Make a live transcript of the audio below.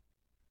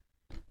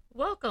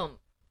Welcome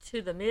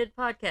to the Mid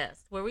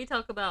Podcast, where we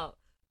talk about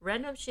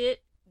random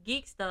shit,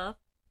 geek stuff,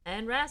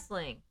 and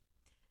wrestling.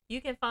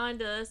 You can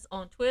find us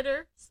on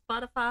Twitter,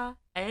 Spotify,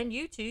 and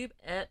YouTube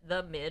at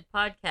the Mid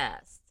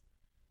Podcast.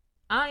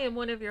 I am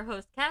one of your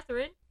hosts,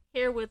 Catherine,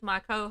 here with my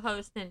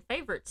co-host and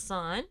favorite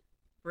son,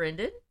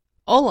 Brendan.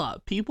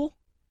 Hola, people.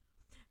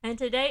 And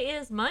today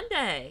is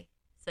Monday,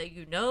 so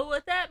you know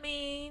what that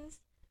means.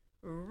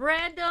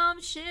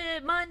 Random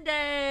Shit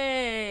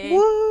Monday!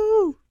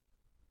 Woo!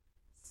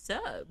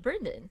 So,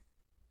 Brendan,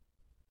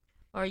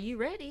 are you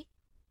ready?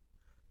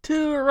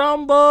 To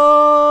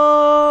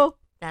rumble!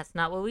 That's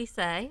not what we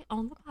say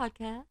on the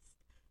podcast.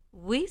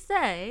 We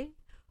say,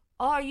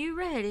 are you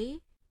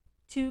ready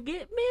to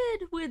get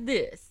mid with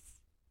this?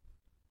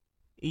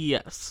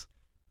 Yes.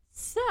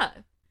 So,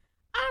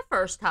 our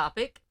first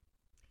topic,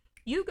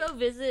 you go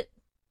visit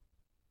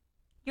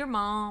your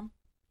mom.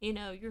 You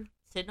know, you're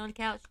sitting on the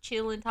couch,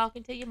 chilling,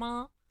 talking to your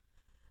mom.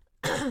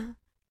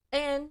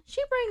 And she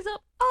brings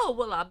up, oh,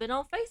 well, I've been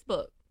on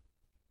Facebook.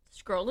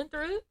 Scrolling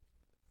through.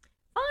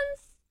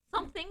 Finds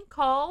something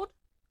called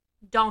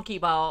donkey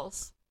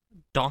balls.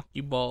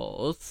 Donkey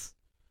balls.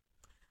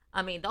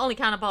 I mean, the only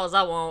kind of balls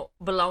I want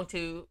belong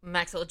to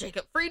Maxwell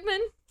Jacob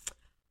Friedman.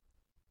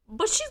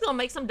 But she's going to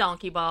make some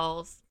donkey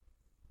balls.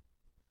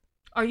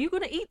 Are you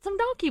going to eat some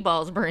donkey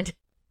balls, Brent?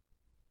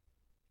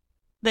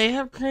 They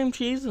have cream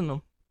cheese in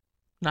them.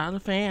 Not a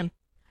fan.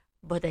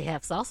 But they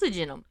have sausage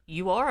in them.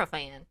 You are a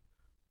fan.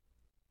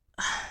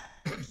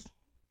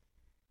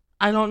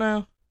 I don't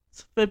know.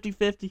 It's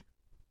 50-50.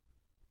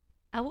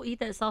 I will eat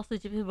that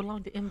sausage if it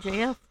belonged to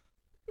MJF.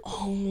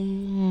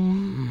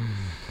 Oh.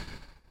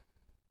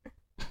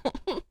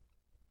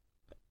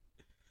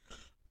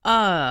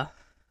 I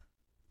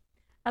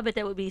bet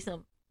that would be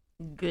some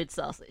good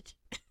sausage.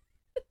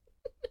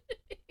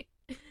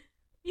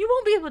 You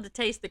won't be able to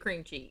taste the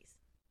cream cheese.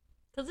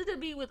 Because it'll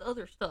be with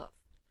other stuff.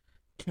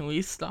 Can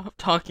we stop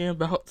talking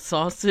about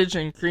sausage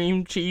and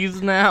cream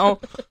cheese now?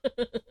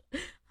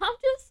 I'm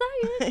just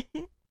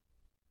saying.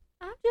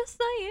 I'm just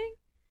saying.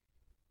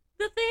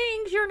 The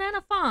things your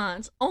Nana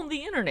finds on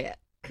the internet.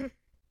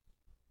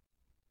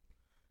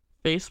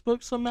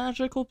 Facebook's a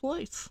magical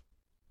place.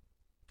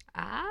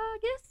 I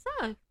guess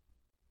so.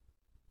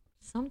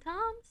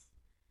 Sometimes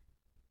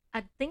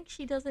I think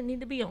she doesn't need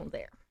to be on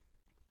there.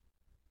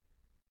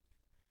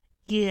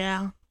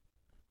 Yeah.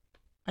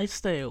 I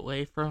stay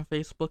away from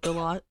Facebook a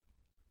lot.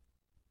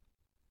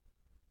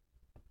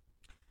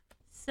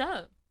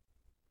 So,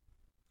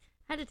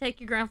 had to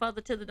take your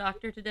grandfather to the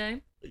doctor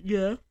today.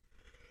 Yeah.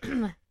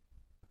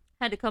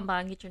 Had to come by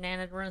and get your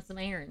Nana to run some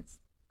errands.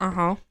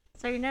 Uh-huh.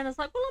 So your Nana's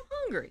like, well, I'm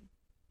hungry.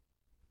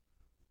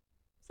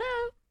 So,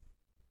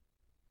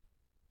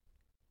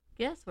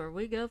 guess where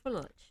we go for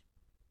lunch?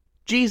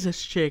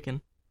 Jesus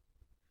chicken.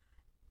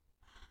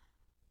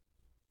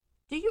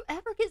 Do you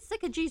ever get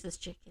sick of Jesus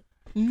chicken?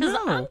 Because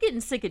No. I'm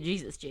getting sick of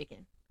Jesus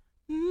chicken.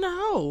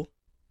 No.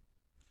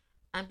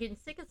 I'm getting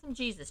sick of some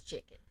Jesus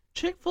chicken.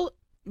 Chick-fil-A.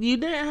 You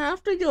didn't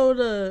have to go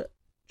to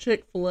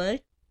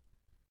Chick-fil-A.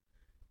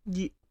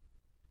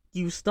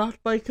 You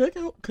stopped by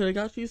Cookout. Could have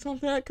got you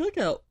something at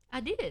Cookout.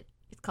 I did.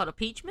 It's called a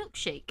peach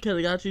milkshake. Could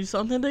have got you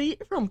something to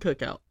eat from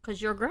Cookout.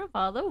 Because your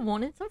grandfather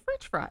wanted some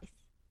french fries.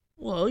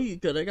 Well, you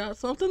could have got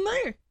something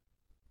there.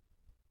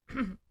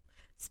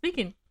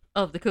 Speaking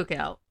of the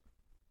Cookout,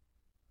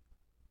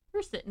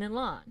 we're sitting in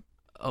line.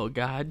 Oh,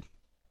 God.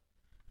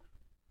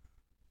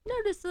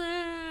 Notice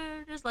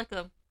there's like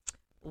a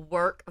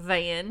work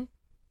van.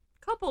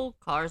 Couple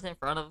cars in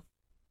front of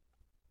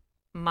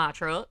my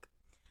truck.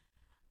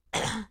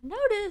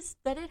 Notice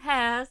that it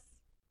has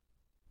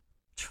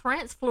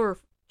transfer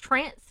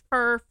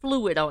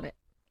fluid on it.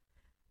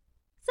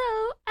 So,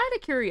 out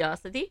of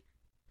curiosity,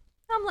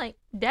 I'm like,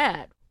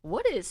 Dad,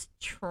 what is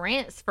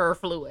transfer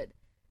fluid?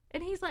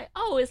 And he's like,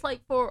 oh, it's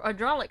like for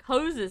hydraulic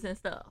hoses and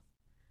stuff.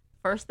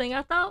 First thing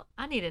I thought,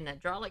 I need an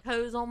hydraulic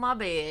hose on my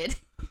bed.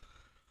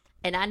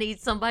 And I need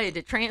somebody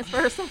to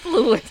transfer some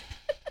fluid.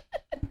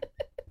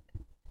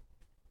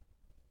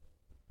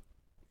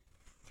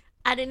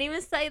 I didn't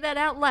even say that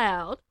out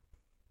loud.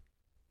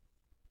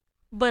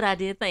 But I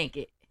did think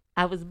it.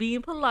 I was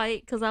being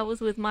polite because I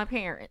was with my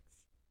parents.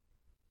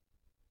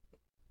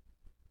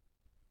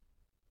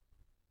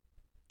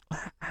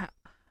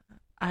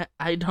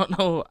 I don't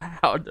know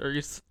how to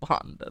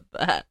respond to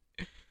that.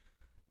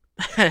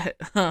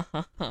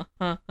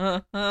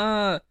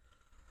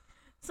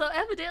 So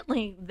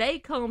evidently, they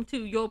come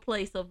to your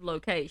place of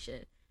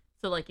location.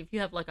 So, like, if you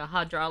have, like, a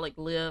hydraulic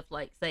lift,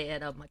 like, say,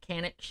 at a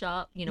mechanic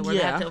shop, you know, where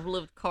they have to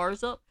lift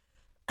cars up,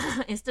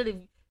 instead of,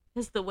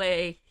 it's the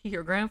way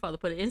your grandfather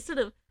put it, instead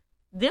of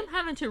them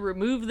having to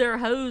remove their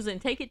hose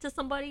and take it to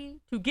somebody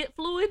to get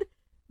fluid,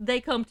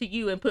 they come to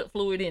you and put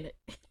fluid in it.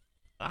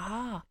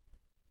 Ah.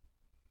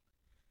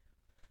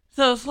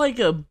 So it's like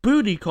a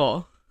booty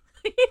call.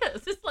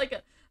 Yes, it's like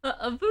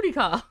a booty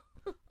call.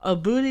 A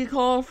booty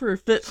call for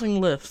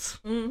fixing lifts.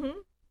 Mm-hmm.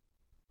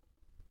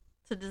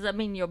 So does that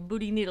mean your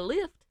booty need a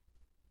lift?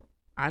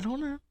 I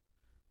don't know.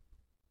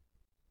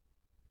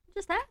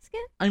 Just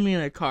asking. I mean,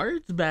 a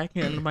car's back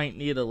end might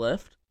need a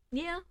lift.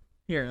 Yeah.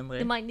 Here and It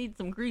there. might need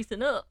some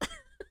greasing up.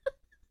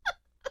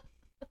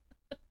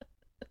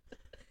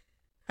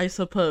 I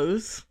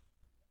suppose.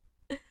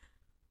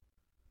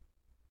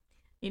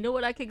 You know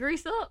what I could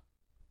grease up?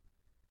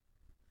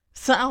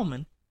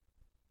 Salmon.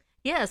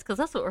 Yes, because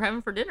that's what we're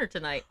having for dinner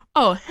tonight.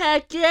 Oh,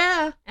 heck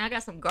yeah. And I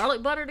got some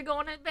garlic butter to go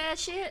on that bad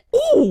shit.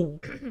 Ooh.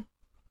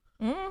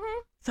 Mm-hmm.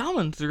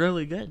 Salmon's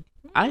really good.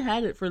 I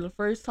had it for the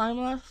first time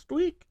last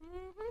week.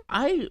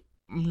 Mm-hmm.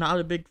 I'm not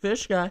a big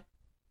fish guy.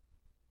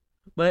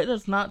 But it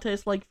does not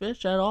taste like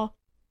fish at all.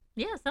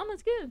 Yeah,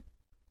 salmon's good.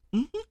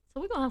 Mm-hmm.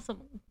 So we're going to have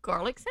some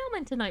garlic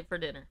salmon tonight for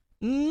dinner.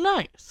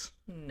 Nice.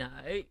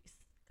 Nice.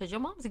 Because your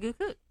mom's a good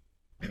cook.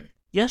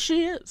 Yes,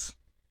 she is.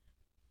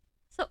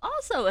 So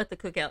also at the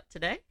cookout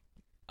today,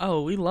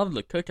 Oh, we love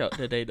the cookout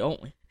today,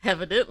 don't we?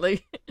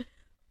 evidently,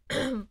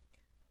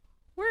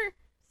 we're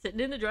sitting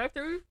in the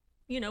drive-thru,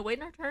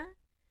 waiting our turn.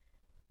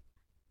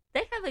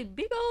 They have a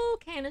big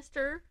old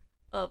canister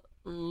of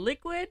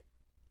liquid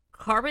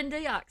carbon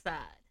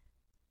dioxide.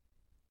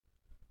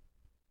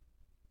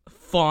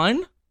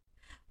 Fun.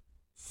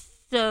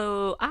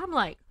 So I'm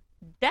like,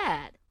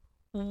 Dad,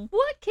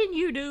 what can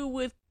you do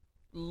with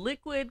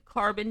liquid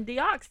carbon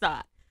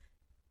dioxide?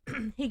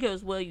 He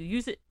goes, well, you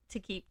use it to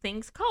keep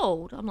things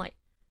cold. I'm like,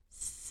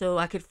 so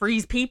I could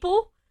freeze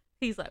people?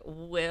 He's like,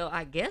 well,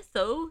 I guess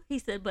so. He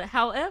said, but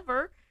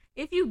however,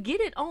 if you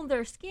get it on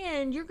their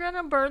skin, you're going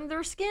to burn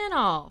their skin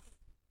off.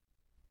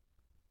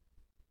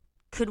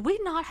 Could we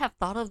not have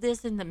thought of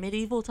this in the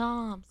medieval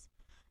times?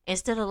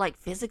 Instead of like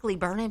physically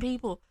burning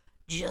people,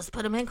 just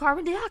put them in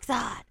carbon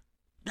dioxide.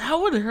 That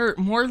would hurt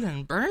more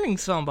than burning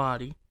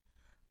somebody.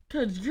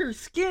 Because your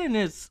skin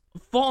is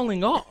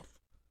falling off.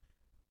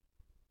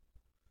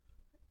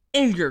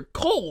 And you're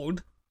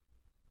cold.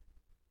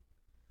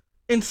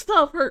 And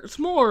stuff hurts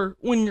more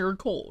when you're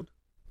cold.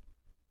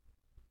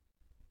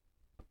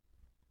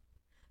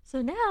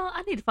 So now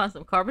I need to find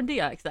some carbon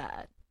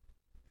dioxide.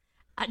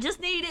 I just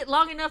need it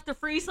long enough to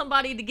freeze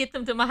somebody to get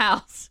them to my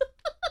house.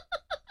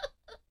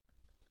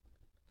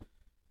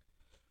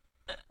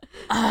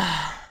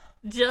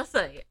 Just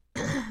saying.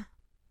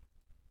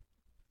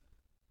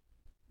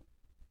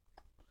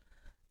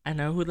 I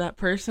know who that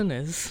person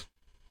is.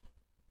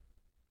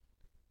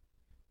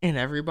 And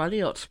everybody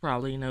else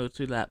probably knows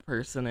who that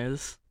person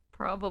is.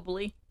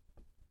 Probably.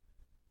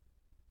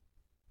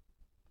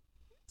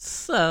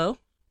 So,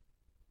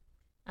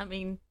 I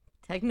mean,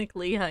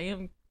 technically, I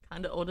am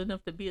kind of old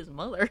enough to be his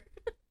mother.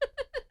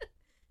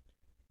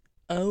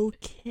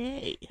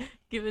 okay.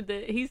 Given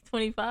that he's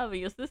 25 and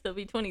your sister will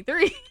be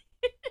 23.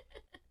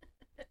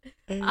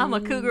 I'm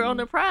a cougar on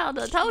the prowl.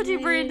 I told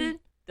you, Brendan.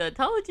 I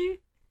told you.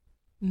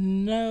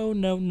 No.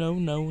 No.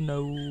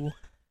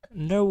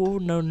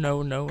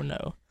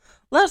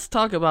 Let's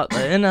talk about the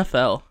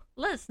NFL.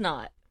 Let's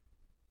not.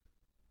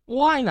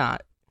 Why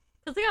not?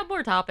 Because we got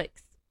more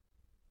topics.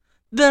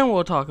 Then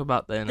we'll talk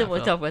about the NFL. Then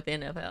we'll talk about the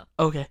NFL.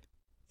 Okay.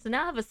 So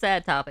now I have a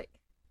sad topic.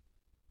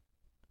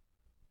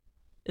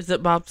 Is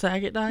it Bob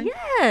Saget dying?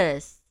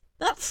 Yes.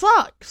 That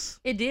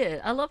sucks. It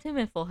did. I loved him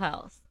in Full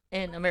House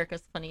and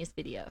America's Funniest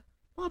Video.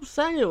 Bob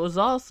Saget was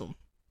awesome.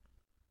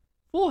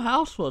 Full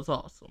House was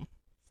awesome.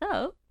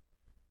 So,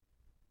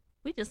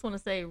 we just want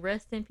to say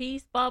rest in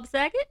peace, Bob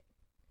Saget.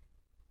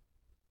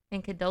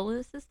 And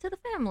condolences to the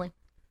family.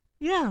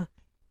 Yeah.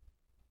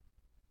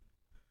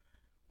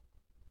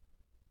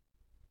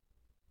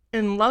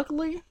 And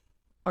luckily,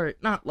 or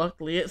not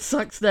luckily, it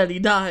sucks that he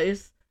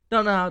dies.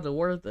 Don't know how to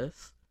word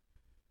this.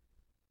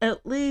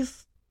 At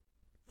least,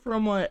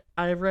 from what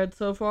I've read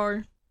so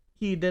far,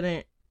 he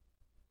didn't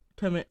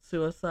commit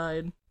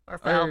suicide. Or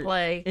foul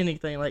play.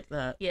 Anything like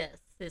that. Yes,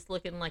 it's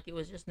looking like it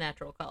was just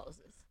natural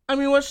causes. I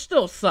mean, which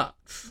still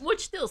sucks.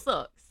 Which still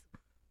sucks.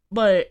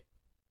 But,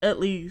 at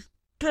least,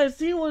 because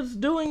he was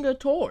doing a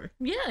tour.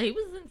 Yeah, he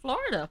was in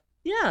Florida.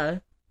 Yeah.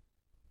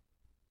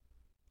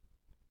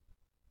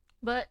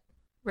 But,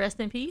 rest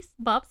in peace,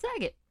 Bob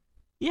Saget.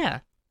 Yeah.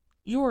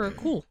 You were a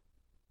cool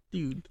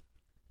dude.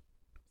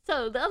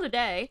 So, the other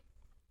day,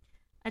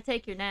 I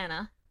take your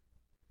Nana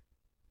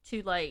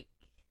to, like,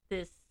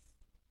 this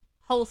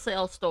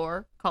wholesale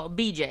store called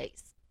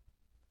BJ's.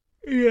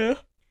 Yeah.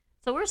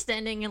 So, we're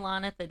standing in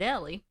line at the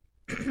deli,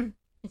 and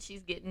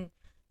she's getting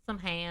some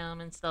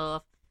ham and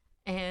stuff,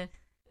 and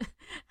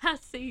I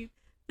see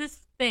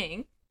this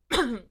thing,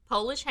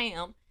 Polish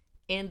ham,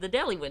 in the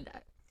deli window.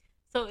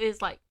 So,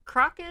 it's like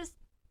Crockett's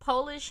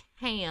Polish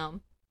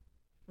ham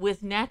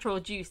with natural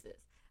juices.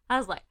 I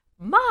was like,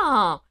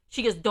 Mom!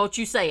 She goes, don't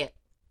you say it.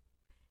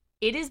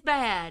 It is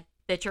bad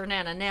that your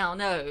Nana now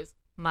knows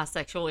my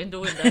sexual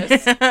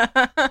innuendos.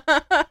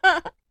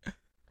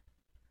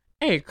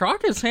 Hey,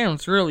 Crockett's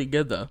ham's really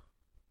good, though.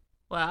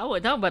 Well, I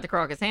wasn't talking about the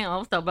Crockett's ham. I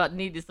was talking about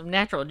needing some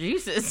natural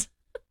juices.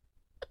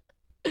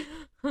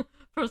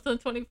 From some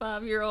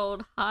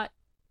 25-year-old hot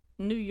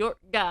New York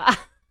guy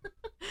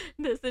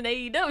that's in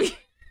AEW.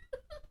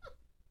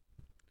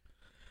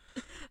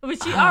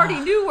 But she already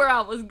knew where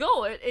I was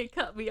going and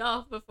cut me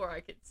off before I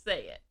could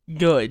say it.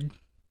 Good.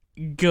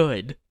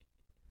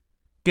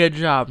 Good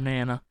job,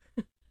 Nana.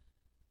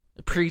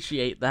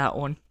 Appreciate that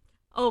one.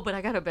 Oh, but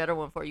I got a better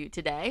one for you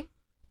today.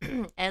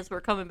 As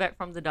we're coming back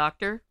from the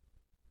doctor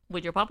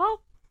with your papa,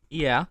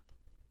 Yeah.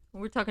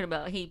 we're talking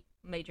about he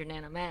made your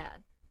nana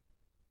mad.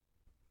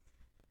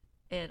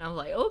 And I'm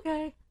like,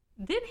 okay.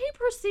 Then he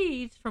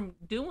proceeds from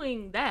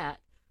doing that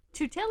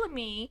to telling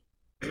me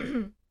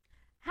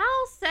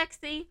how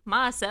sexy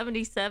my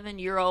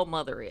 77-year-old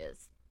mother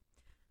is.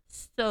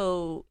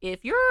 So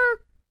if your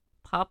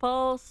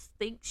papa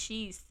thinks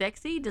she's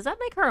sexy, does that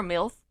make her a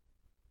MILF?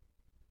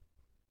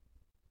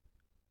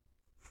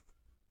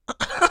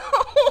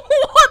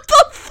 What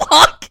the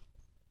fuck?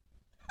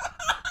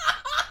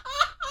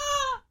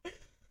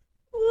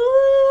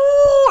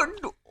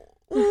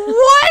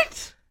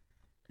 What?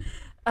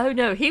 Oh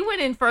no, he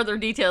went in further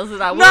details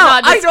that I will No,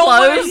 not I disclose.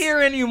 don't want to hear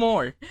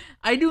anymore.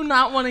 I do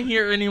not want to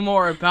hear any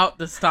more about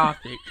this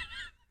topic.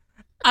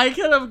 I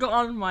could have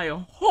gone my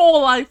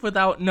whole life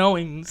without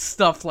knowing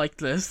stuff like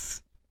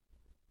this.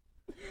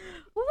 What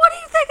do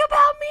you think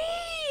about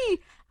me?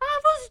 I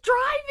was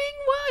driving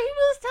while he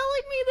was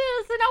telling me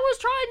this, and I was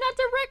trying not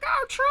to wreck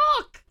our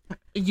truck.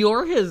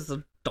 You're his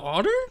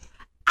daughter?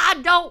 I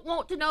don't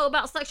want to know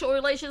about sexual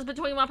relations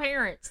between my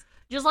parents.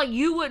 Just like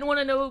you wouldn't want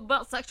to know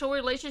about sexual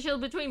relationships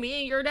between me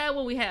and your dad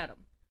when we had them.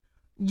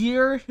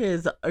 You're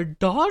his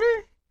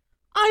daughter?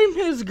 I'm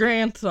his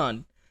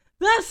grandson.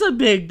 That's a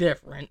big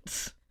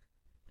difference.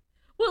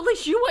 Well, at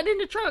least you went in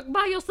the truck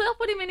by yourself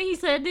with him and he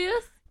said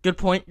this. Good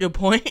point, good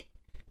point.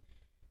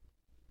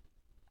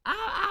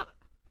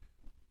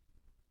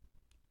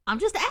 I'm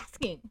just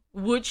asking,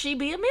 would she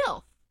be a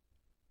MILF?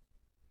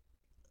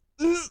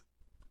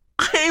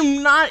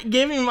 I'm not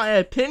giving my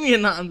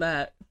opinion on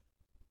that.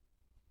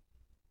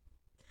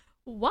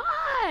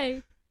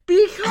 Why?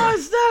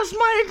 Because that's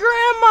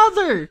my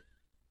grandmother.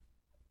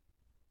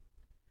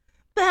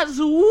 That's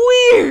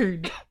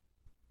weird.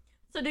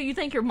 So do you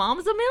think your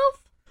mom's a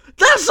MILF?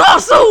 That's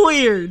also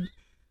weird.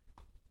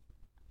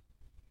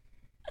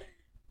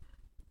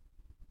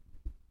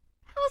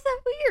 How is that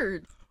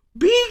weird?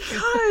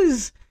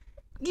 Because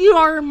you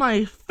are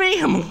my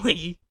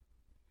family.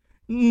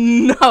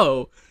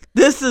 No,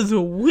 this is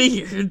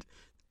weird.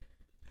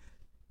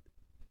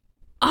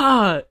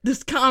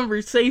 This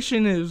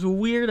conversation is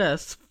weird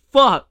as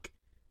fuck.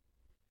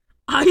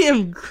 I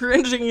am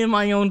cringing in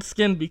my own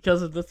skin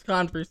because of this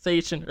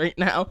conversation right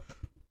now.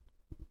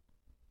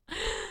 I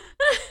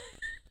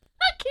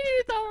can't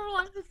even tell we're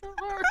laughing so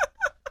hard.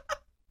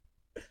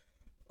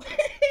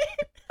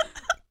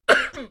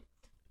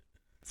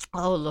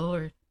 Oh,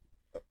 Lord.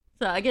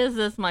 So I guess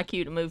that's my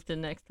cue to move to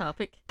the next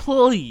topic.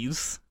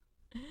 Please.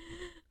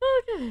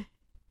 Okay.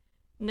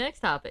 Next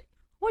topic.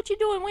 What you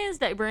doing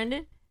Wednesday,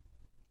 Brendan?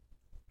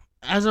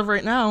 As of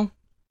right now,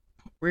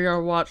 we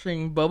are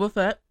watching Boba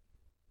Fett.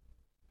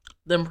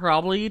 Then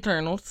probably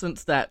Eternal,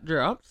 since that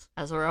drops.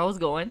 That's where I was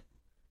going.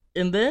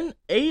 And then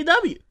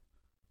AEW.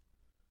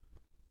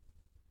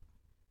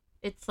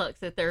 It sucks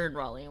that they're in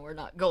Raleigh and we're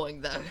not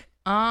going, though.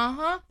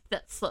 Uh-huh.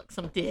 That sucks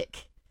some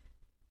dick.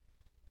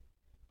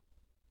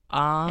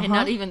 Uh-huh. And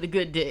not even the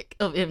good dick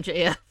of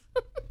MJF.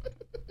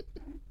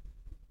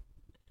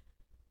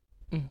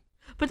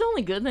 But the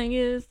only good thing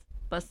is,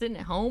 by sitting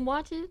at home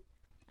watching,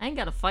 I ain't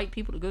got to fight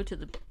people to go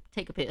to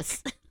take a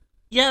piss.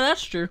 Yeah,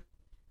 that's true.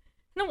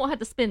 I won't have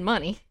to spend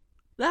money.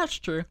 That's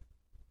true.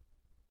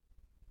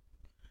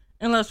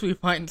 Unless we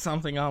find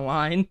something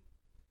online.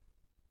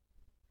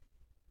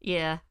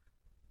 Yeah.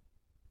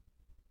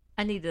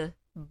 I need to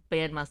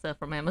ban myself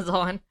from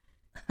Amazon.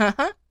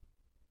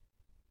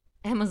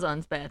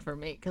 Amazon's bad for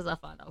me because I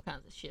find all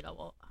kinds of shit I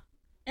want.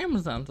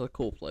 Amazon's a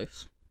cool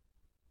place.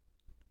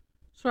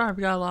 That's where I've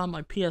got a lot of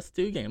my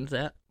PS2 games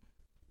at.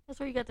 That's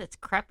where you got this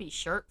crappy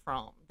shirt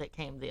from that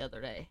came the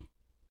other day.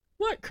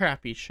 What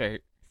crappy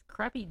shirt? This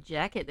crappy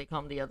jacket that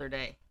came the other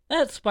day.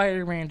 That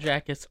Spider-Man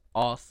jacket's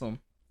awesome.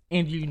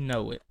 And you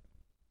know it.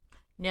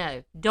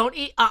 No, don't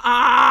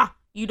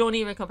you don't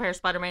even compare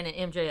Spider-Man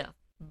and MJF.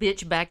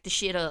 Bitch, back the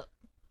shit up.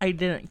 I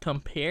didn't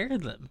compare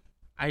them.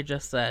 I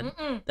just said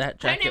that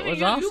jacket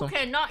was awesome. You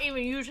cannot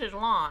even use his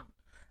line.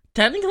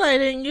 Technically, I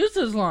didn't use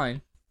his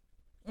line.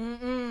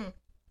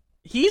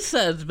 He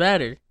says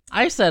better.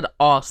 I said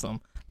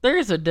awesome.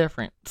 There's a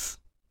difference.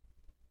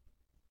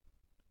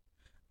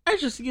 I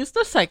just used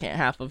the second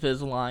half of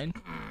his line.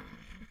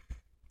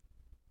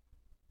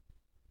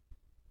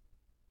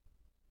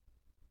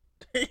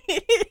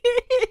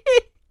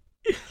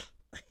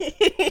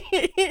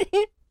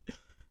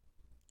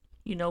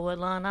 You know what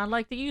line I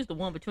like to use? The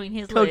one between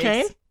his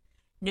Cocaine? legs.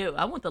 No,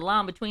 I want the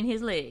line between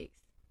his legs.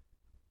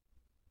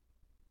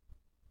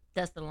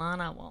 That's the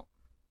line I want.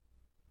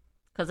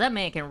 Because that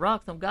man can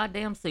rock some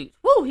goddamn suits.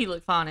 Woo, he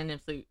look fine in them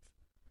suits.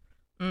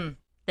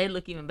 They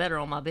look even better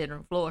on my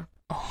bedroom floor.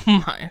 Oh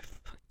my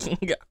fucking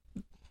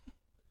god.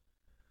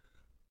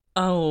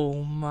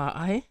 Oh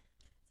my.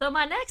 So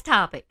my next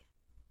topic.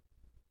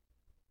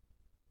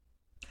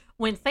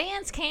 When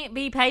fans can't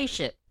be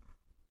patient.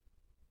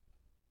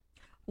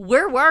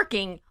 We're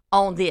working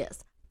on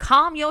this.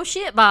 Calm your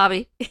shit,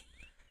 Bobby.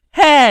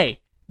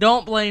 Hey!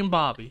 Don't blame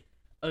Bobby.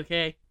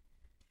 Okay?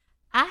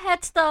 I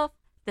had stuff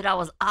that I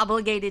was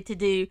obligated to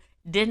do,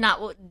 did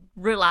not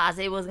realize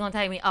it was going to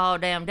take me all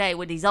damn day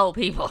with these old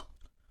people.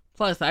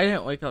 Plus, I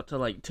didn't wake up till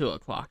like 2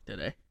 o'clock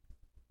today.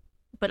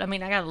 But I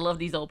mean, I gotta love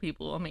these old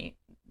people. I mean,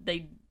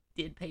 they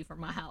did pay for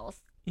my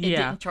house. It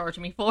Yeah. didn't charge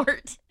me for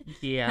it.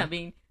 Yeah. I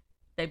mean,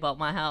 they bought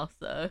my house,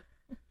 so.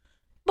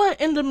 But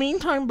in the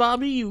meantime,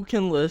 Bobby, you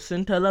can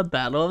listen to the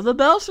Battle of the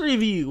Bells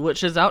review,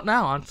 which is out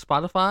now on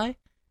Spotify.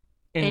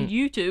 And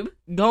YouTube.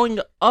 Going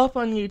up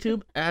on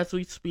YouTube as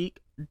we speak.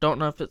 Don't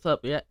know if it's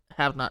up yet.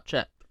 Have not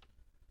checked.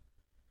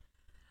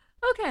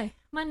 Okay,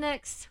 my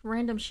next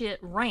random shit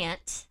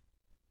rant.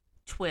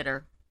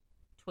 Twitter.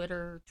 The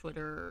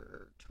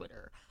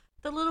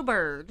little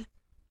bird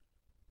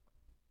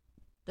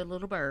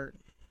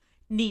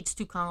needs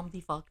to calm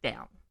the fuck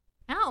down.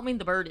 I don't mean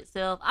the bird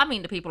itself. I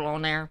mean the people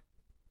on there.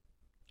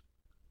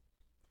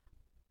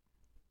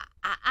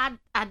 I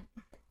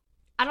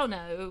don't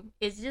know.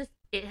 It's just,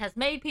 it has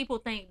made people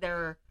think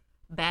they're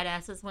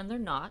badasses when they're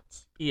not.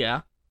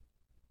 Yeah.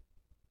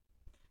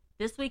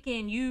 This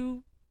weekend,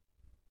 you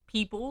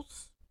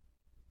peoples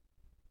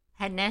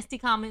had nasty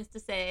comments to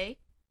say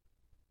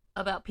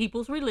about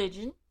people's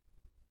religion.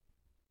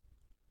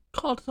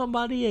 Called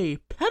somebody a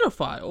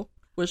pedophile,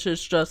 which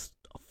is just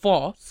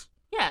false.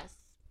 Yes.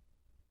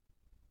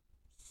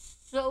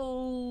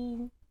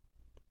 So,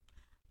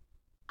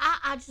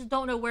 I just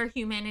don't know where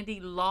humanity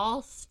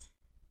lost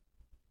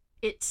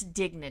its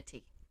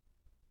dignity.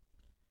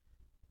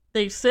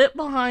 They sit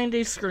behind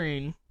a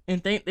screen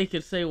and think they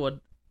could say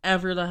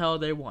whatever the hell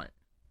they want.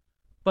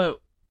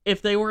 But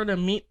if they were to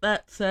meet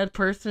that said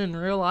person in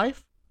real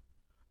life,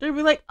 they'd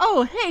be like,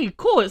 oh, hey,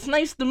 cool, it's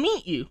nice to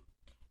meet you.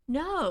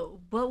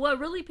 No, but what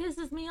really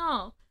pisses me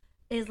off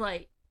is,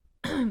 like,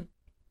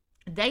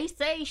 they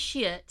say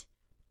shit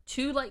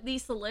to, like,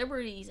 these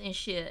celebrities and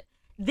shit,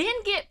 then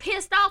get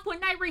pissed off when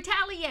they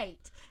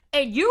retaliate.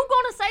 And you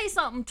gonna say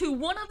something to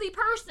one of the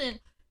person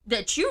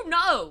that you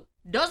know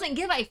doesn't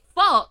give a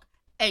fuck,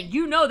 and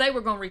you know they were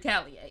gonna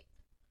retaliate.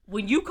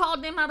 When you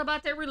called them out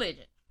about their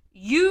religion,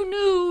 you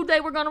knew they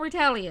were gonna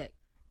retaliate.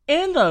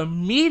 And the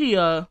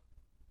media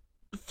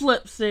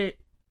flips it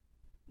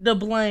to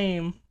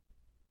blame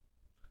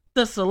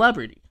the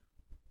celebrity.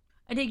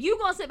 And then you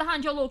gonna sit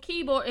behind your little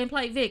keyboard and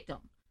play victim.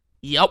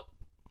 Yep.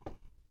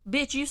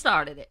 Bitch, you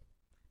started it.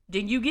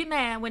 Then you get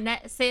mad when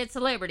that said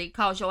celebrity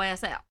calls your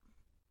ass out.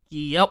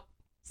 Yep.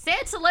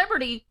 Said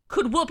celebrity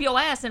could whoop your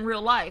ass in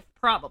real life,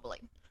 probably.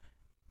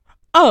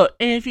 Oh,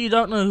 and if you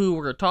don't know who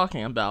we're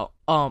talking about,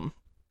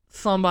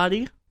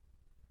 somebody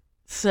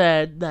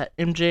said that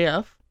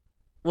MJF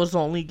was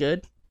only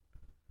good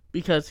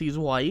because he's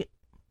white.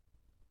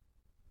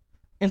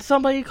 And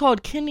somebody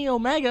called Kenny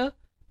Omega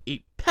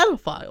a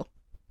pedophile.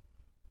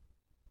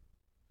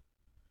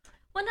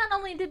 Well, not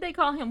only did they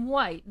call him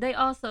white, they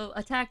also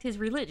attacked his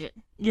religion.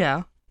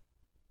 Yeah.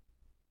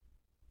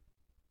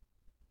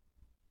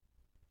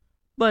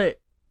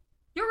 But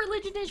your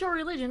religion is your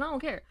religion. I don't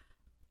care.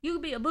 You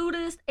could be a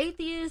Buddhist,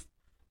 atheist,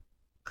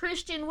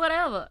 Christian,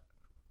 whatever.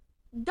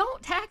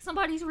 Don't attack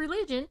somebody's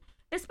religion,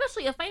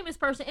 especially a famous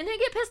person, and then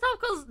get pissed off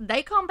because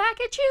they come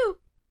back at you.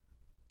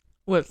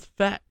 With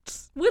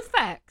facts. With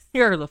facts.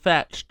 Here are the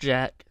facts,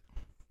 Jack.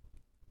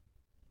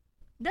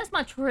 That's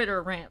my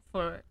Twitter rant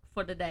for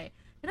today.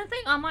 And I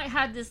think I might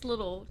have this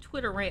little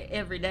Twitter rant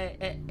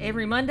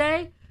every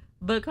Monday,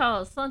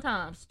 because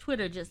sometimes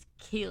Twitter just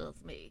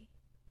kills me.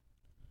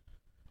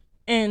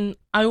 And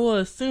I will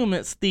assume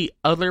it's the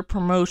other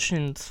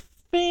promotion's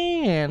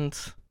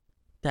fans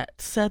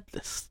that said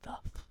this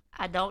stuff.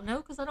 I don't know,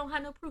 because I don't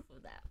have no proof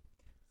of that.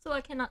 So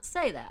I cannot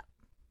say that.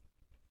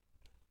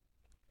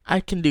 I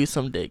can do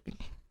some digging.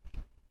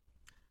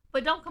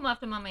 But don't come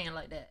after my man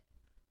like that.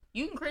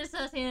 You can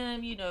criticize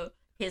him,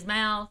 his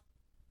mouth,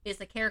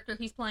 it's a character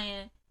he's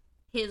playing,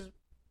 his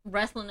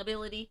wrestling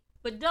ability,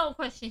 but don't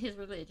question his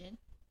religion.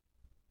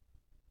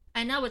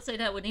 And I would say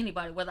that with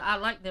anybody, whether I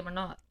like them or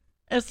not.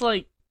 It's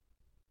like,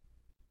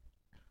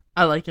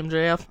 I like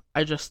MJF,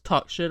 I just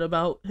talk shit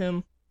about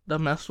him to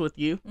mess with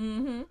you.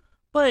 Mm-hmm.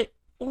 But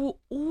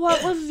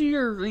what was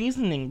your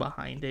reasoning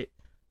behind it?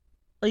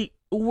 Like,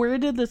 where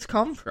did this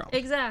come from?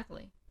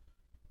 Exactly.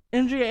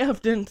 MJF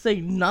didn't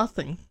say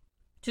nothing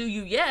to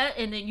you yet,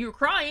 and then you're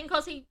crying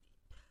because he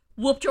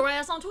whooped your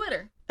ass on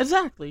Twitter.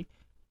 Exactly.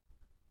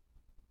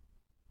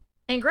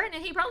 And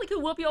granted, he probably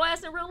could whoop your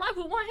ass in real life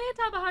with one hand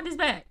tied behind his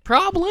back.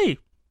 Probably.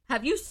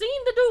 Have you seen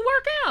the dude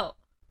work out?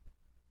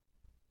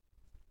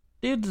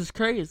 Dude is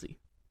crazy.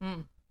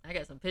 I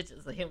got some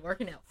pictures of him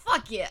working out.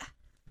 Fuck yeah.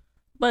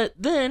 But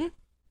then,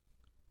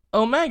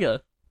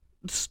 Omega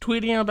is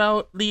tweeting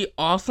about the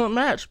awesome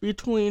match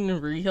between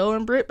Riho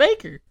and Britt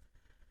Baker.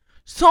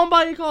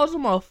 Somebody calls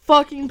him a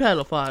fucking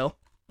pedophile.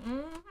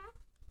 Mm-hmm.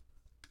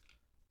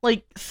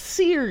 Like,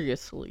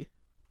 seriously.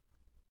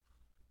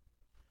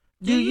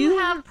 Do you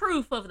have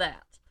proof of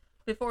that?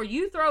 Before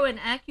you throw an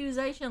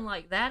accusation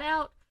like that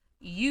out,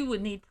 you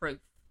would need proof.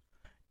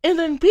 And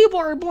then people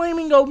are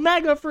blaming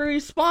Omega for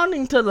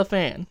responding to the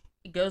fan.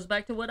 It goes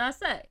back to what I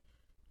say.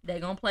 They're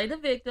going to play the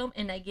victim,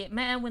 and they get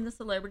mad when the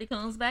celebrity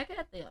comes back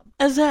at them.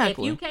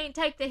 Exactly. If you can't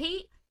take the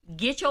heat,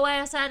 get your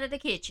ass out of the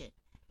kitchen.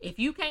 If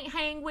you can't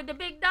hang with the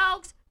big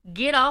dogs,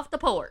 get off the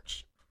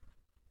porch.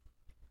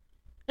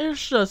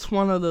 It's just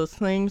one of those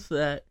things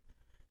that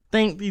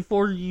think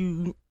before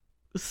you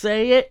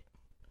say it.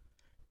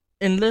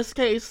 In this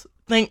case,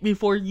 think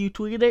before you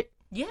tweet it.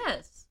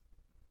 Yes.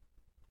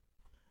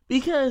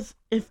 Because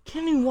if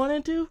Kenny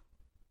wanted to,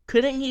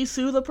 couldn't he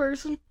sue the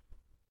person?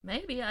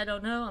 Maybe, I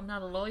don't know. I'm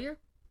not a lawyer.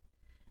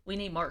 We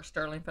need Mark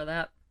Sterling for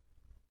that.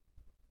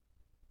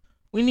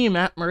 We need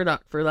Matt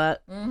Murdock for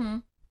that. Mm-hmm.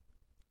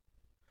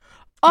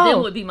 Oh.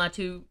 Them would be my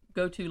two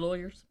go-to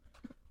lawyers.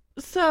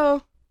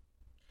 So.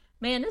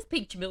 Man, this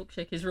peach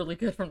milkshake is really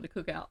good from the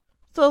cookout.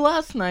 So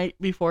last night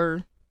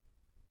before.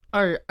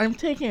 I'm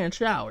taking a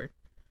shower.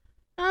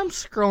 I'm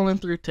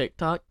scrolling through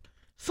TikTok.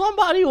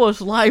 Somebody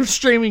was live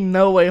streaming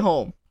No Way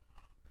Home.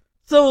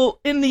 So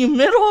in the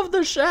middle of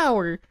the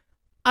shower,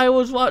 I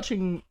was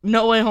watching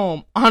No Way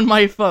Home on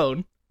my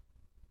phone.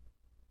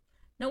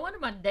 No wonder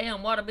my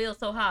damn water bill's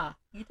so high.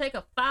 You take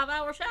a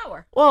 5-hour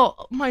shower.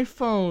 Well, my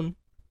phone,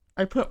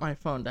 I put my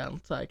phone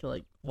down so I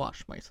could,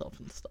 wash myself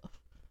and stuff.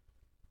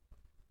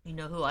 You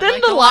know who I then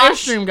like to wash? Then the live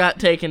stream got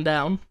taken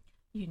down.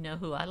 You know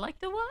who I like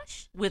to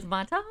wash? With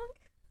my tongue.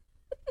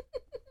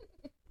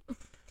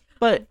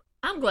 But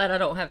I'm glad I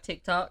don't have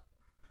TikTok.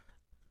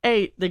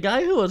 Hey, the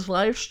guy who was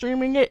live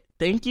streaming it,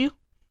 thank you.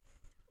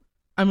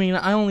 I mean,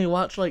 I only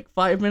watched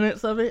 5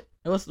 minutes of it.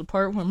 It was the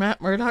part where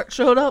Matt Murdock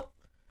showed up.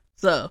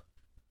 So.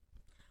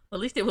 At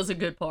least it was a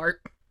good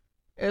part.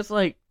 It's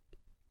I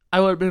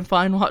would have been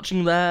fine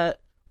watching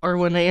that. Or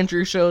when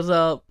Andrew shows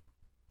up.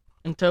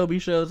 And Toby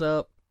shows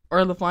up.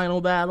 Or the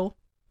final battle.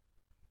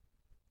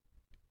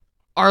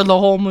 Or the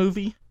whole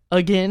movie.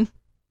 Again.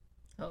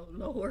 Oh,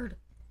 Lord.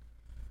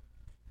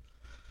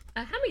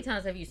 How many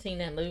times have you seen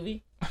that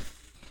movie?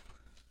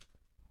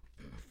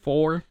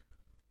 4.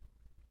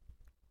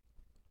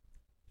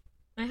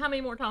 And how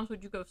many more times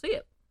would you go see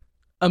it?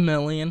 1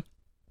 million.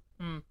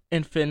 Mm.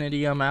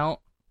 Infinity amount.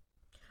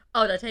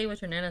 Oh, did I tell you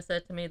what your Nana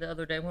said to me the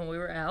other day when we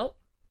were out?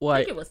 What? I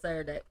think it was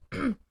Saturday.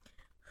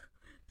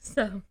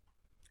 So,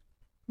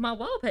 my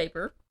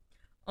wallpaper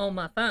on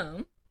my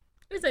phone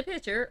is a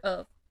picture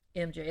of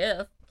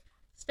MJF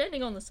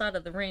standing on the side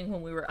of the ring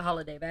when we were at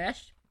Holiday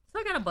Bash. So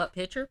I got a butt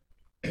picture.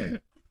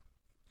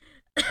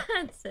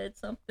 And said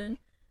something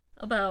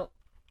about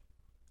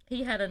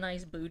he had a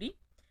nice booty.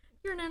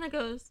 Your Nana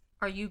goes,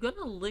 "Are you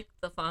gonna lick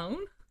the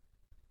phone?"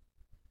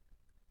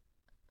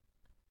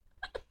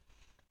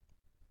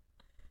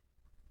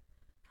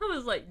 I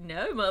was like,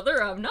 "No,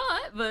 Mother, I'm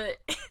not," but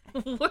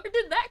where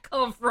did that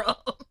come from?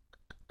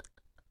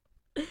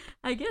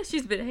 I guess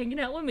she's been hanging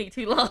out with me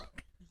too long.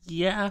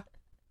 Yeah.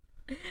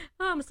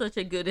 I'm such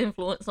a good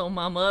influence on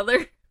my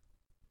mother.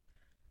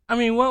 I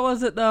mean, what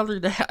was it the other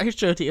day? I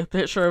showed you a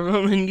picture of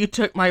him and you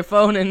took my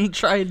phone and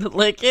tried to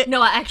lick it.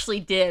 No, I actually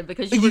did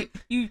because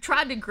you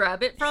tried to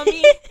grab it from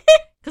me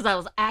because I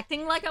was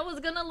acting like I was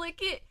going to lick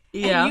it.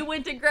 Yeah. And you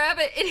went to grab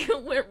it and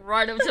it went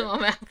right up to my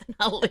mouth and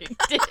I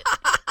licked it.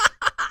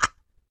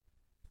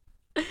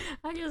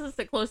 I guess it's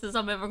the closest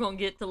I'm ever going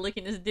to get to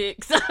licking his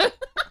dick. So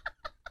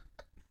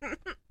I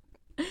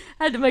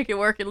had to make it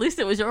work. At least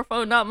it was your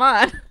phone, not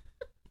mine.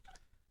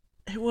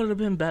 It would have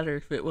been better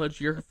if it was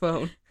your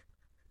phone.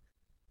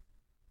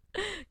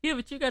 Yeah,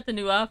 but you got the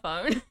new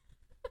iPhone.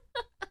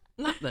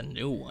 Not the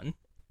new one.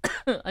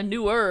 A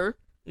newer.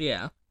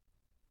 Yeah.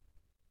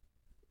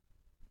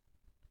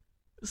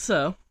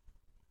 So,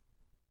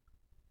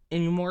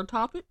 any more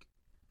topic?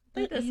 I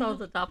think that's all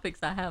the topics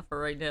I have for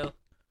right now.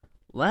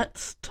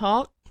 Let's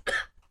talk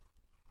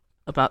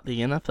about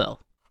the NFL.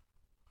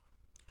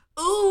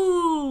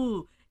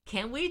 Ooh,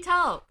 can we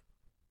talk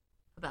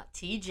about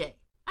TJ?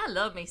 I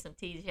love me some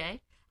TJ.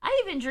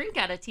 I even drink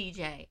out of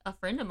TJ. A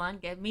friend of mine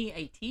gave me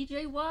a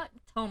TJ Watt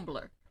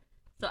tumbler.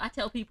 So I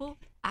tell people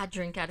I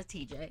drink out of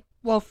TJ.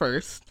 Well,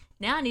 first.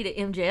 Now I need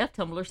an MJF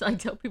tumbler so I can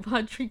tell people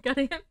I drink out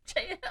of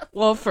MJF.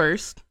 Well,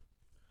 first.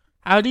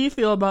 How do you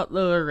feel about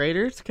the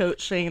Raiders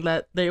coach saying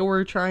that they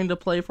were trying to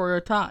play for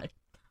a tie?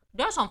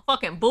 That's some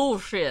fucking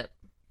bullshit.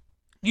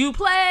 You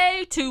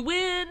play to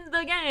win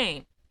the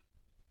game.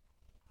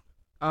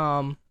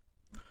 Do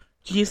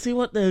you see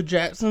what the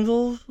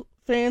Jacksonville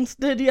fans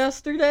did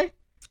yesterday?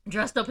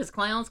 Dressed up as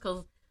clowns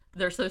because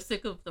they're so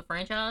sick of the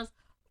franchise.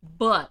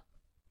 But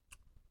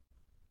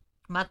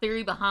my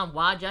theory behind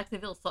why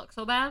Jacksonville sucks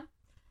so bad,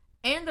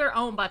 and they're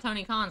owned by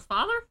Tony Khan's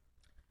father,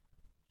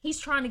 he's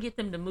trying to get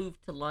them to move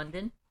to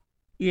London.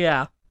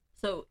 Yeah.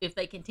 So if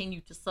they continue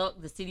to suck,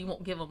 the city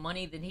won't give him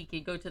money, then he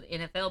could go to the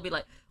NFL, be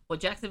like, well,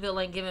 Jacksonville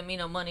ain't giving me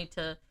no money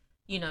to,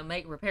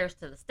 make repairs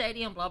to the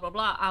stadium, blah, blah,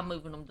 blah. I'm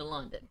moving them to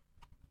London.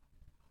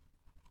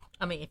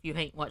 I mean, if you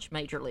ain't watched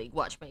Major League,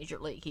 watch Major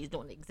League. He's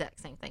doing the exact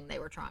same thing they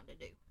were trying to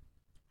do.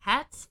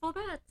 Hats for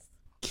bats.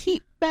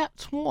 Keep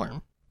bats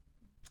warm.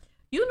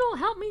 You know,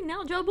 help me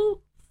now,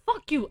 Jabu.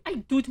 Fuck you. I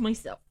do it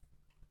myself.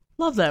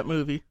 Love that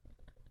movie.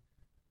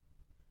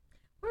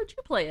 Where'd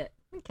you play it?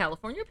 In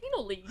California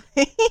Penal League.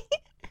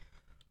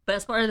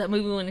 Best part of that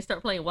movie when they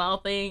start playing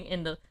Wild Thing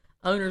and the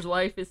owner's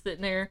wife is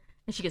sitting there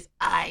and she goes,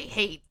 I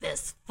hate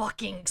this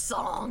fucking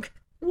song.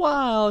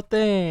 Wild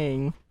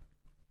Thing.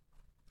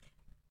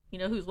 You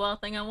know whose wild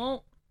thing I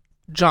want?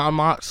 Jon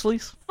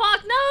Moxley's.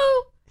 Fuck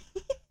no!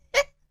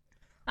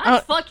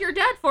 I'd fuck your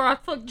dad before I'd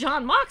fuck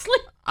Jon Moxley.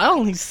 I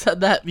only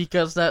said that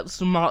because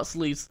that's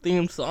Moxley's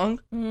theme song.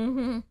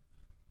 Mm-hmm.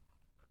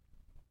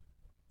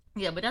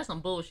 Yeah, but that's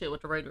some bullshit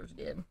what the Raiders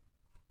did.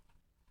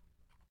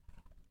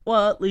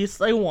 Well, at least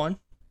they won.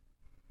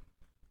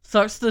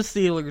 Sucks the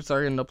Steelers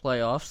are in the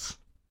playoffs.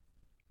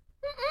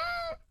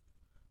 Mm-mm.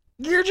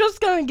 You're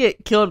just gonna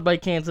get killed by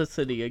Kansas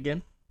City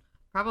again.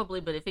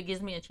 Probably, but if it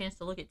gives me a chance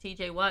to look at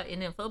TJ Watt in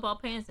them football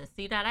pants and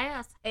see that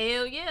ass,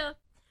 hell yeah.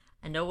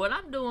 I know what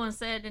I'm doing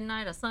Saturday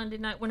night or Sunday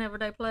night whenever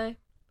they play.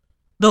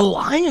 The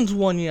Lions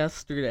won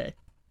yesterday.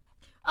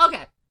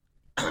 Okay,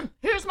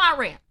 here's my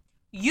rant.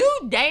 You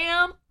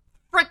damn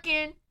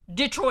freaking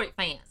Detroit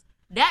fans.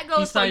 That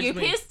goes Besides for your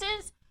me.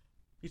 Pistons,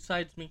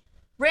 Besides me.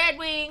 Red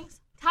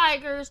Wings,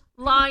 Tigers,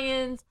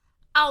 Lions.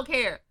 I don't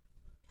care.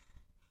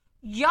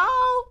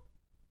 Y'all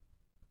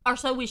are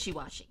so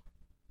wishy-washy.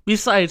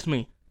 Besides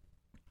me.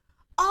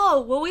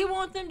 Oh, well, we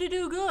want them to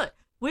do good.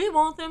 We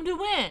want them to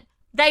win.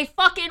 They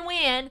fucking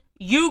win.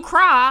 You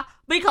cry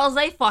because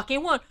they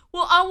fucking won.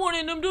 Well, I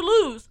wanted them to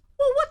lose.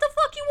 Well, what the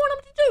fuck you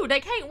want them to do? They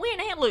can't win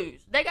and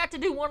lose. They got to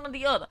do one or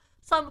the other.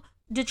 So,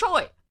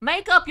 Detroit,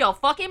 make up your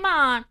fucking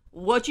mind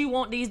what you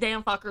want these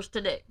damn fuckers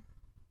to do.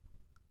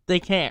 They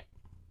can't.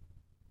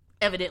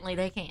 Evidently,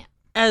 they can't.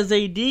 As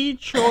a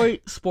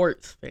Detroit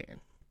sports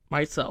fan,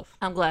 myself,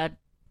 I'm glad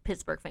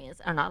Pittsburgh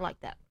fans are not like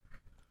that.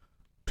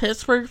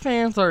 Pittsburgh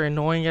fans are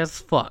annoying as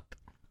fuck.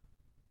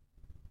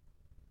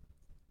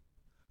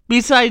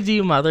 Besides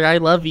you, Mother, I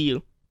love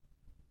you.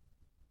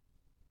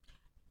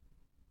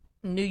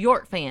 New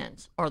York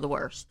fans are the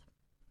worst.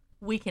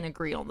 We can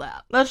agree on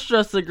that. Let's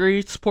just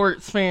agree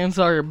sports fans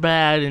are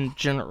bad in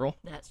general.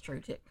 That's true,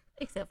 too.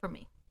 Except for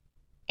me.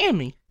 And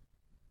me.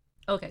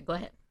 Okay, go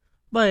ahead.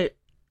 But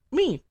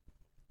me.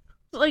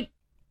 Like,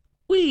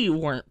 we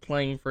weren't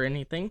playing for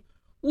anything.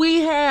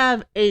 We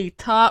have a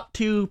top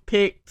 2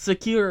 pick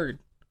secured.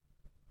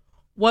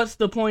 What's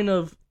the point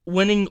of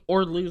winning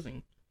or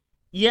losing?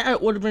 Yeah,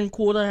 it would have been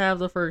cool to have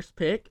the first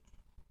pick.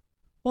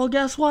 Well,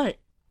 guess what?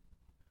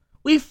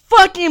 We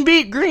fucking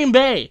beat Green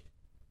Bay.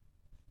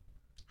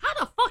 How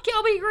the fuck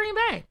y'all beat Green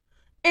Bay?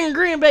 And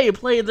Green Bay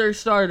played their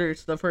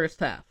starters the first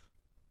half.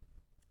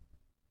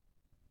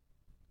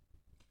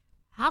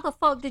 How the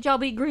fuck did y'all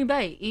beat Green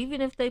Bay?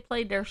 Even if they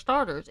played their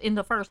starters in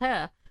the first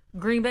half,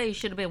 Green Bay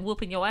should have been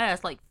whooping your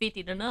ass like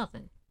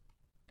 50-0.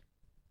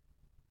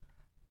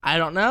 I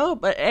don't know,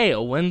 but hey,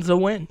 a win's a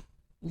win.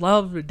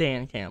 Love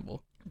Dan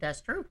Campbell.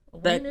 That's true.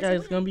 That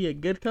guy's going to be a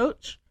good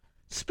coach.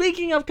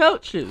 Speaking of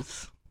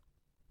coaches,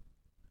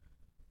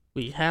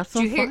 we have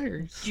some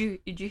fires.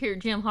 Did you hear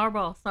Jim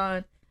Harbaugh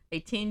sign a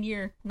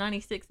 10-year,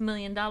 $96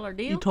 million deal?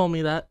 You told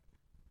me that.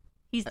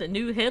 He's the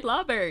new head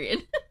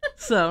librarian.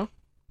 So,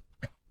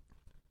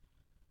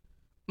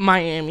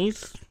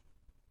 Miami's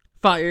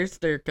fires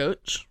their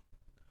coach,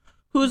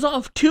 who's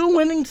off 2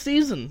 winning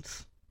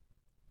seasons.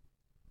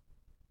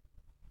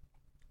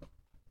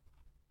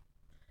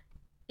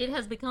 It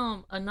has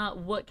become a not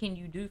what can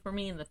you do for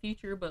me in the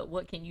future, but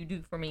what can you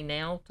do for me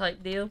now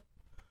type deal.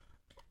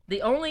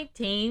 The only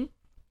team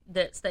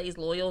that stays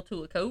loyal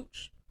to a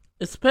coach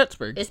It's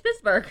Pittsburgh. is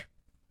Pittsburgh.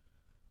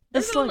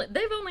 They've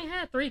only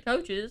had 3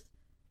 coaches,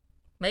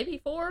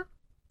 maybe 4,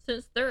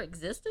 since their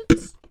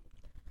existence.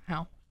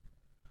 How?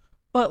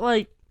 But,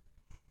 like,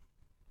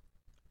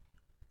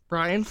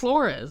 Brian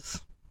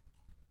Flores.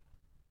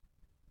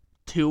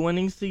 2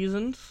 winning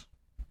seasons.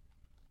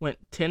 Went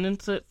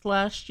 10-6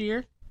 last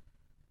year.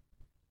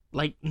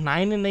 Like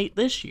 9-8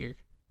 this year.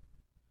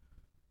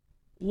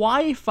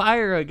 Why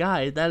fire a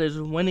guy that is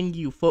winning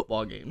you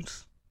football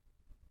games?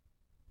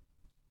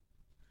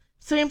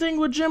 Same thing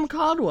with Jim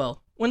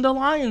Caldwell when the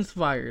Lions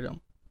fired him.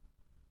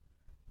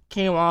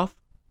 Came off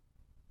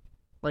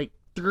like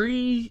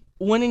 3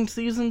 winning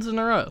seasons in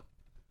a row.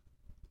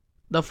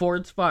 The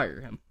Fords fire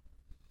him.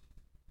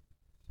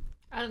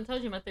 I done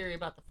told you my theory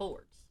about the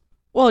Fords.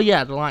 Well,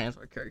 yeah, the Lions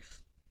are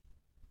cursed.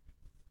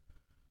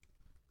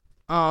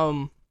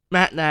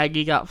 Matt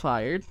Nagy got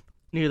fired.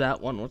 Knew that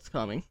one was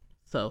coming.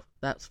 So,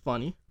 that's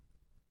funny.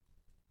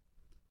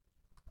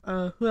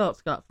 Who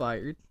else got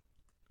fired?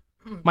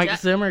 Mike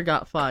Zimmer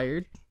got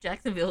fired.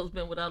 Jacksonville's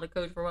been without a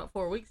coach for about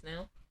 4 weeks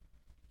now.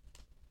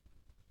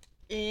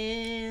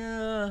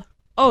 Yeah.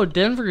 Oh,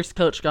 Denver's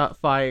coach got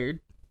fired.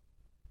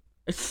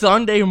 It's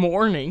Sunday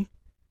morning.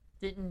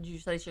 Didn't you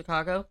say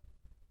Chicago?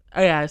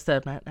 Oh, yeah, I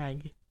said Matt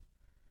Nagy.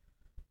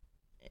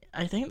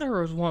 I think there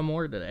was one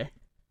more today.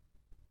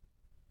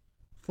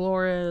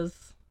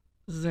 Flores,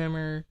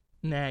 Zimmer,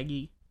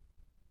 Nagy.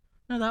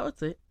 No, that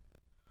was it.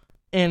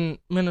 And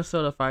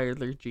Minnesota fired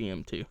their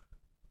GM too.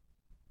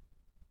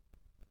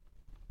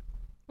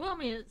 Well, I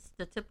mean, it's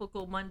the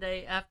typical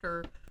Monday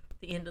after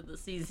the end of the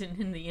season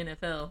in the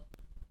NFL.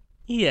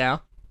 Yeah.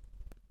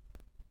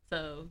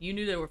 So, you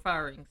knew there were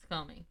firings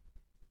coming.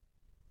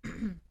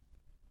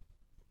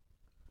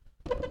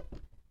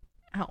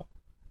 Ow.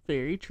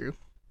 Very true.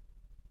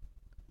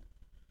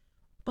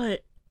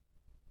 But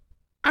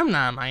I'm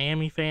not a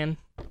Miami fan.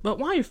 But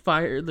why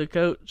fire the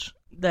coach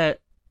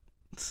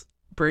that's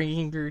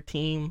bringing your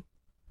team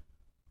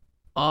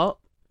up.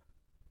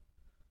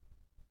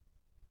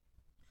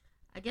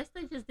 I guess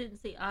they just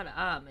didn't see eye to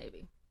eye,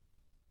 maybe.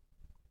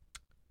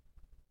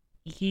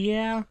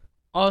 Yeah.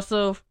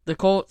 Also, the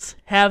Colts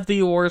have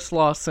the worst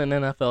loss in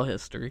NFL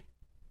history.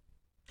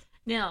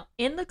 Now,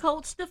 in the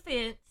Colts'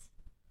 defense...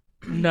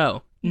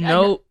 No.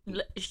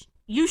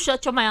 You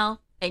shut your mouth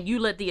and you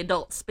let the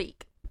adults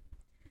speak.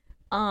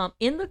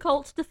 In the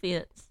Colts'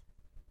 defense,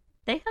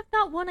 they have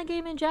not won a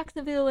game in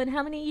Jacksonville in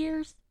how many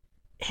years?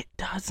 It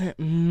doesn't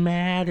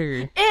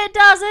matter. It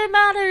doesn't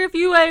matter if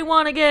you ain't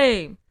won a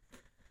game.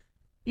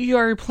 You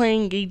are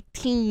playing a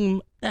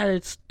team that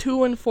is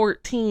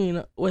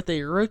 2-14 with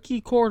a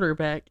rookie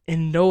quarterback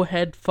and no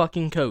head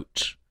fucking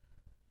coach.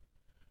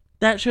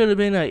 That should have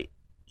been an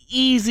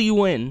easy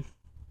win.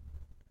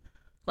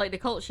 Like the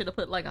Colts should have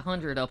put like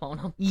 100 up on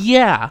them.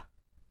 Yeah.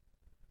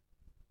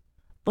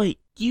 But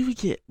you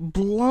get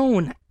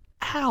blown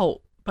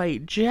out by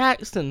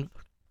Jacksonville.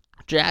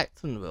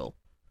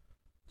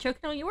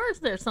 Choking on your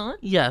words there, son.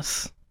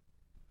 Yes.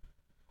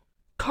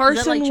 Carson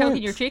Is that like choking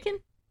Wentz. your chicken?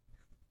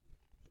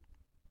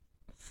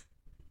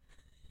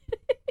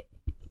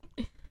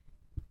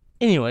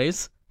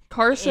 Anyways,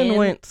 Carson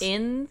Wentz.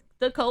 In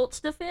the Colts'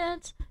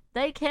 defense,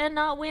 they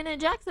cannot win in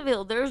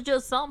Jacksonville. There's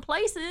just some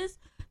places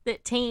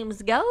that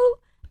teams go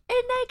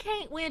and they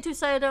can't win to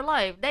save their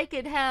life. They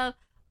could have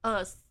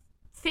a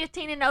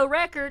 15-0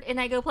 record and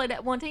they go play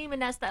that one team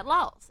and that's that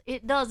loss.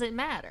 It doesn't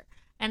matter.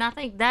 And I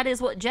think that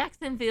is what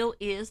Jacksonville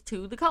is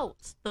to the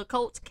Colts. The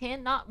Colts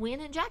cannot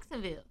win in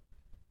Jacksonville.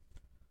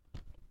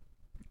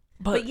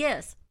 But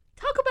yes,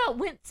 talk about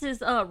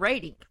Wentz's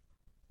rating.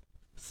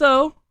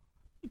 So,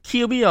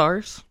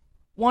 QBRs,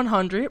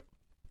 100.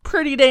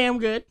 Pretty damn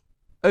good.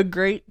 A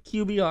great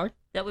QBR.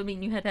 That would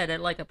mean you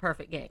had like a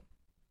perfect game.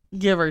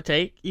 Give or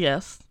take,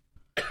 yes.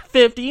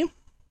 50.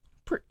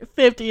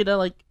 50 to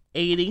like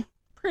 80.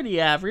 Pretty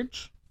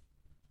average.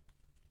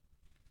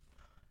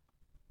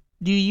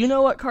 Do you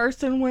know what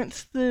Carson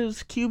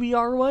Wentz's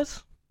QBR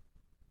was?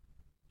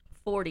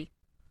 40.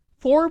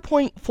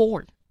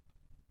 4.4.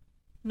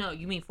 No,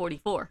 you mean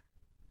 44.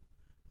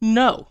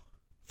 No.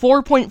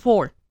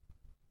 4.4.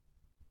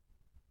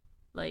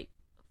 Like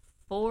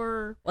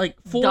 4. Like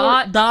 4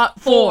 dot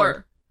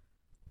 4.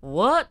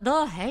 What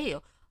the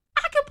hell?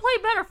 I could play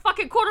better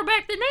fucking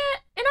quarterback than that,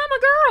 and I'm a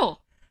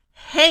girl.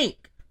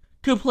 Hank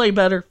could play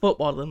better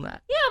football than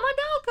that. Yeah, my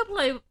dog could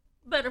play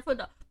better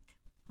football.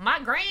 My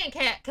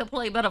grandcat could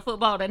play better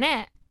football than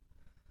that.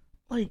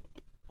 Like,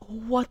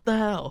 what the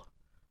hell?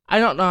 I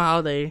don't know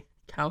how they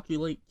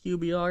calculate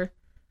QBR,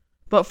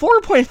 but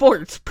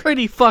 4.4 is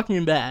pretty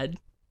fucking bad.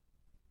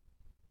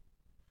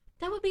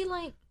 That would be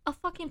like a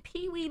fucking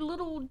peewee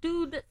little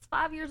dude that's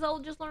 5 years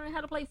old just learning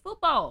how to play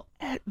football.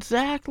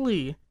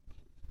 Exactly.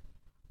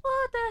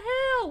 What the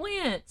hell,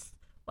 Wentz?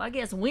 Well, I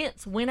guess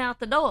Wentz went out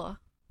the door.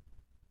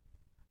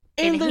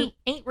 And he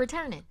ain't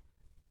returning.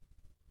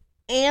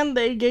 And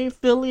they gave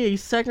Philly a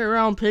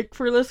second-round pick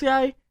for this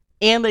guy,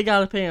 and they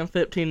gotta pay him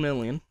 $15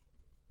 million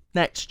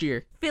next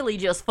year. Philly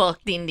just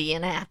fucked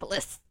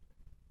Indianapolis.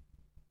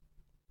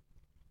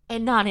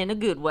 And not in a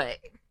good way.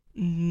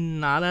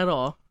 Not at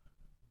all.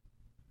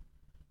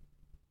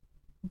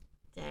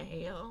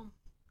 Damn.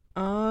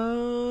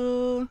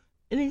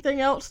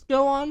 Anything else to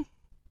go on?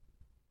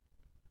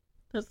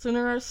 That's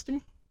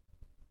interesting.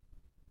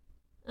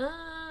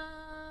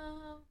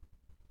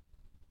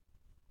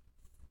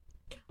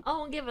 I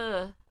want to give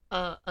a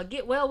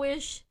get well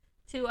wish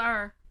to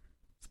our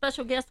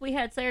special guest we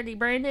had Saturday,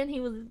 Brandon. He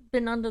was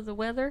been under the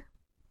weather.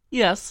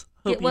 Yes.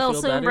 Hope get well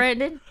soon, better.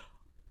 Brandon.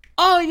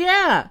 Oh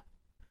yeah,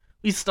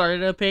 we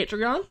started a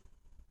Patreon.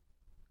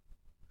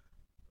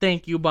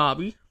 Thank you,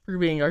 Bobby, for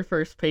being our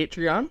first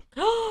Patreon.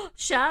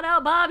 Shout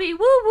out, Bobby!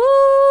 Woo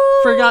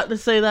woo! Forgot to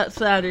say that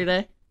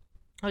Saturday.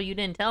 Oh, you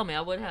didn't tell me.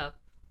 I would have.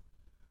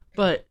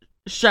 But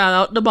shout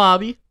out to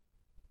Bobby.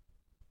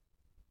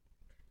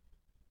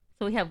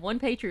 So we have one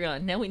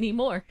Patreon. Now we need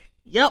more.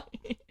 Yep.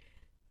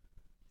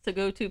 So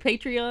go to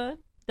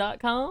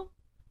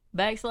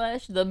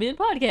patreon.com/The Men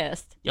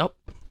Podcast. Yep.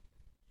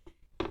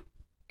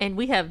 And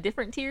we have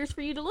different tiers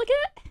for you to look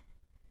at,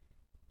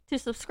 to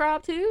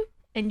subscribe to,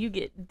 and you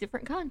get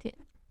different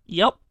content.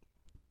 Yep.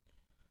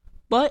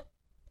 But,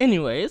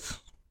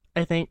 anyways,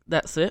 I think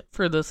that's it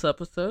for this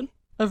episode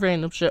of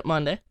Random Shit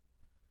Monday.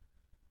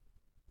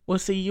 We'll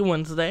see you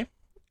Wednesday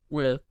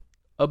with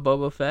a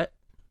Boba Fett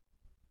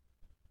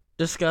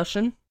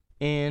discussion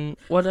and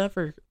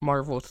whatever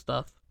Marvel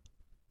stuff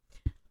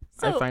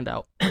I find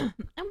out. I'm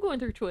going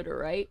through Twitter,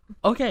 right?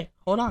 Okay,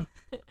 hold on.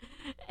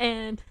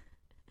 And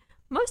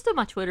most of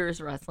my Twitter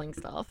is wrestling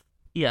stuff.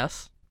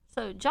 Yes.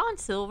 So John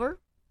Silver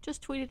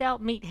just tweeted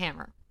out Meat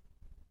Hammer.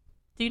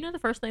 Do you know the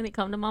first thing that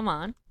come to my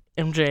mind?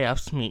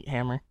 MJF's Meat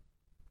Hammer.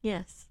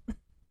 Yes.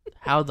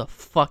 How the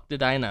fuck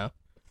did I know?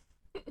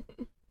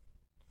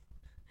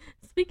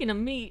 Speaking of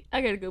meat,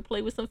 I gotta go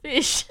play with some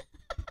fish.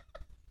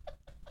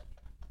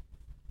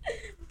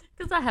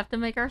 Because I have to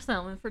make our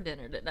salmon for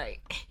dinner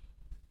tonight.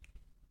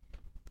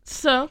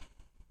 So,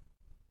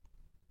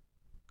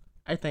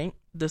 I think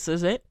this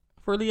is it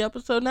for the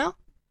episode now.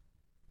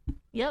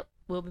 Yep,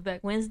 we'll be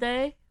back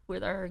Wednesday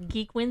with our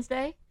Geek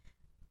Wednesday.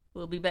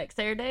 We'll be back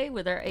Saturday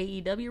with our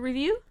AEW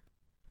review.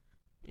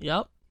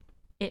 Yep.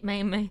 It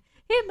may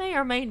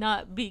or may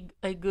not be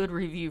a good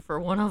review for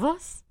one of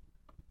us.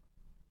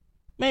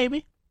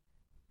 Maybe.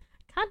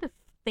 Kind of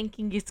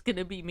thinking it's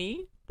gonna be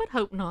me, but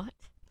hope not.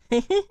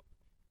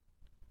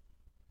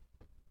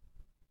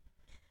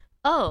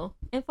 Oh,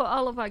 and for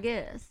all of our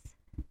guests,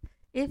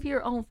 if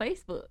you're on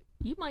Facebook,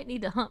 you might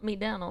need to hunt me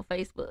down on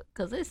Facebook,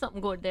 because there's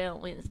something going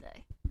down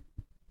Wednesday.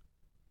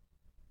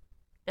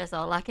 That's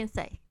all I can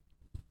say.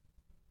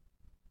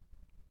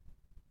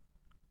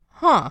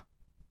 Huh.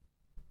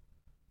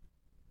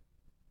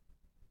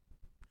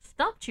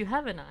 Stumped you,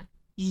 haven't I?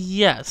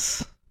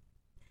 Yes.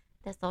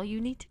 That's all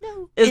you need to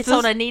know. Is it's this...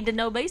 on a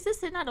need-to-know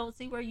basis, and I don't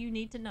see where you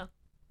need to know.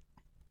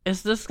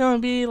 Is this going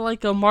to be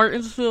like a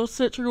Martinsville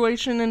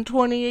situation in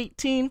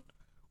 2018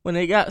 when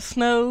it got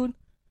snowed?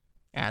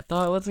 And I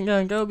thought I wasn't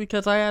going to go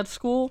because I had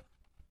school.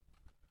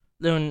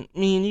 Then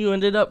me and you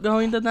ended up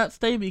going to that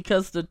stay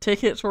because the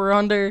tickets were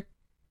under...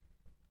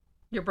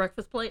 Your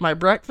breakfast plate? My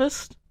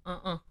breakfast?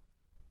 Uh-uh.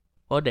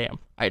 Well, damn.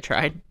 I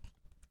tried.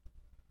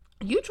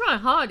 You trying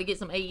hard to get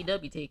some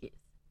AEW tickets.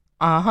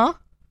 Uh-huh.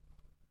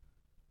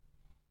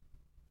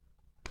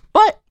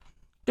 But,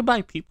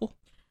 goodbye, people.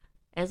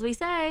 As we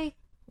say,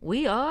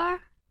 we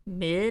are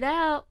mid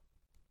out.